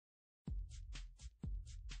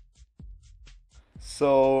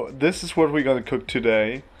So this is what we're gonna cook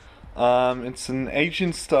today. It's an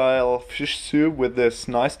Asian style fish soup with this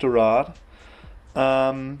nice dorade.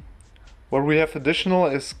 What we have additional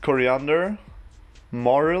is coriander,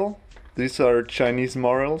 morel. These are Chinese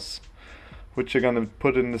morels, which you're gonna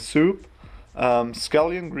put in the soup.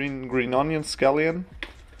 Scallion, green onion scallion,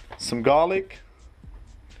 some garlic,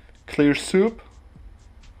 clear soup,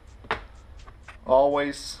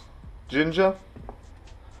 always ginger,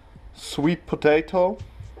 sweet potato,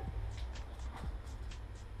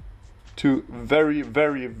 two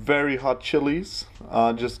very hot chilies.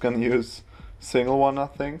 Just gonna use single one, I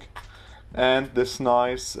think, and this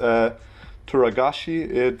nice turagashi.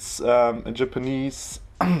 It's a Japanese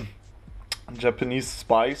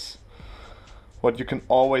spice, what you can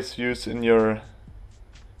always use in your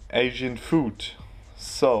Asian food.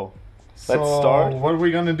 So let's start. What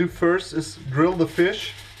we're gonna do first is grill the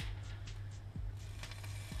fish.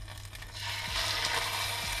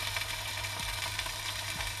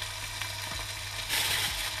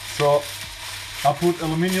 So I'll put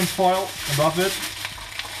aluminium foil above it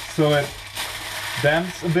so it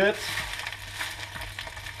damps a bit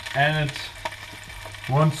and it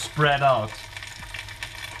won't spread out.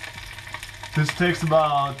 This takes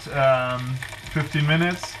about 15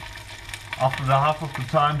 minutes. After the half of the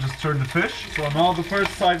time, just turn the fish. So now the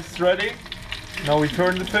first side is ready. Now we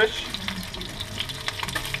turn the fish.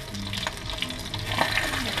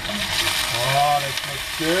 Oh, that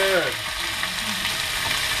looks good.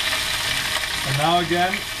 And now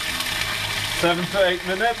again, 7 to 8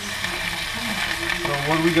 minutes. So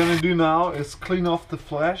what we're gonna do now is clean off the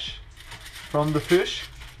flesh from the fish.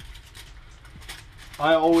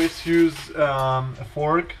 I always use a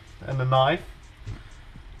fork and a knife.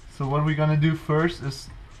 So what we're gonna do first is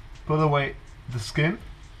put away the skin.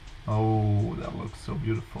 Oh, that looks so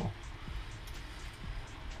beautiful.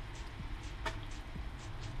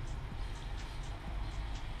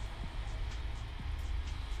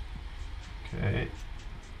 Okay.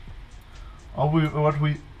 What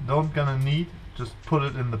we don't gonna need, just put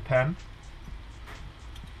it in the pan.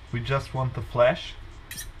 We just want the flesh.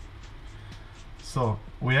 So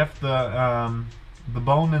we have the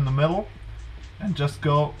bone in the middle, and just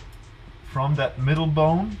go from that middle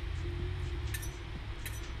bone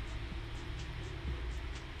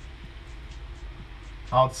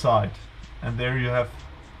outside, and there you have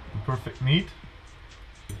the perfect meat.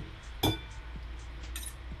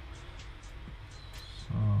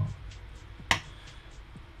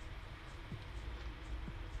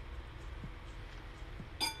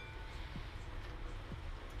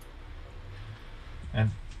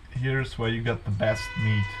 And here's where you got the best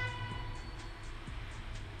meat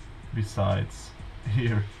besides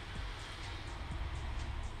here.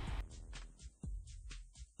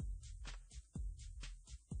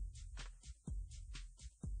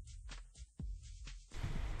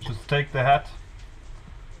 Just take the head.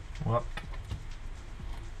 What?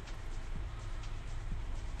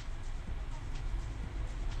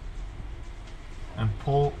 And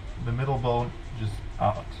pull the middle bone just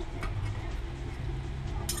out.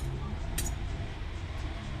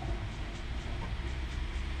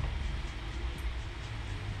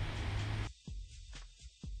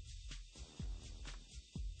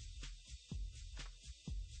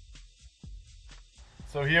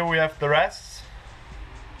 So here we have the rest,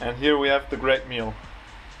 and here we have the great meal.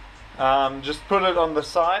 Just put it on the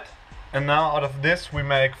side, and now out of this we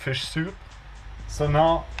make fish soup. So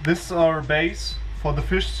now this is our base for the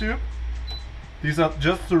fish soup. These are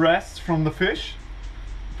just the rests from the fish.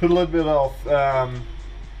 Put a little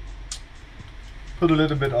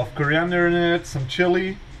bit of coriander in it, some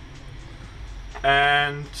chili,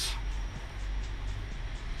 and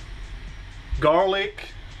garlic,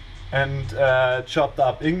 and chopped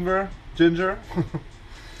up ginger,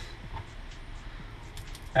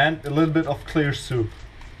 and a little bit of clear soup,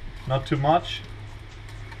 not too much,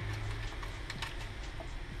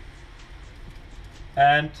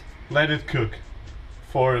 and let it cook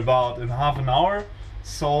for about half an hour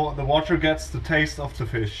so the water gets the taste of the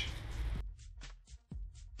fish.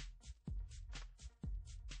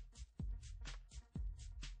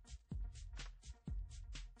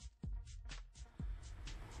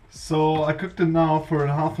 So I cooked it now for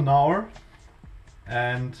half an hour,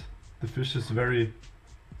 and the fish is very,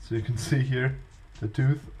 so you can see here the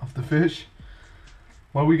tooth of the fish.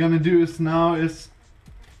 What we're gonna do is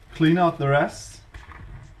clean out the rest.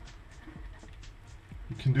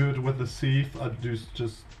 You can do it with a sieve. I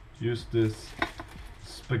just use this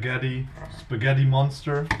spaghetti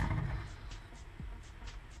monster.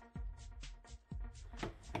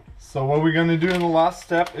 So what we're gonna do in the last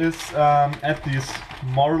step is add these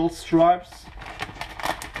morel stripes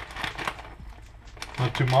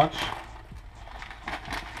not too much.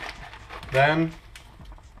 Then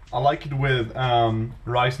I like it with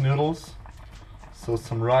rice noodles. So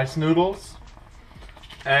some rice noodles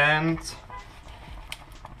and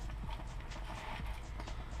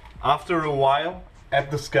after a while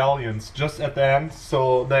add the scallions just at the end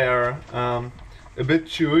so they are a bit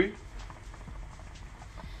chewy.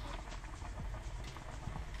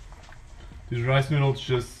 These rice noodles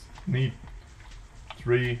just need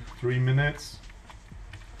 3 minutes,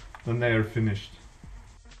 then they are finished.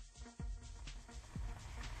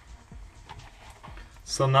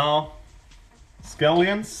 So now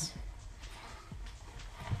scallions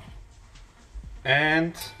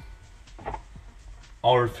and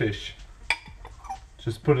our fish.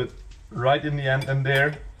 Just put it right in the end in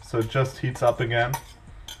there so it just heats up again.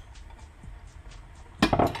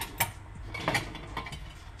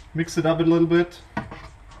 Mix it up a little bit.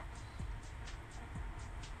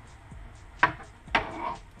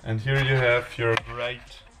 And here you have your great,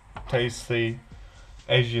 tasty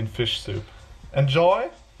Asian fish soup. Enjoy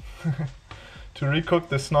to recook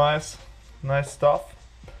this nice stuff.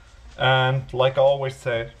 And like I always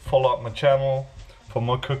say, follow up my channel for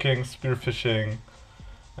more cooking, spearfishing,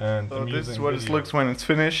 and so this is what videos. It looks when it's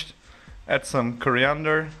finished. Add some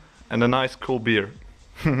coriander and a nice cool beer.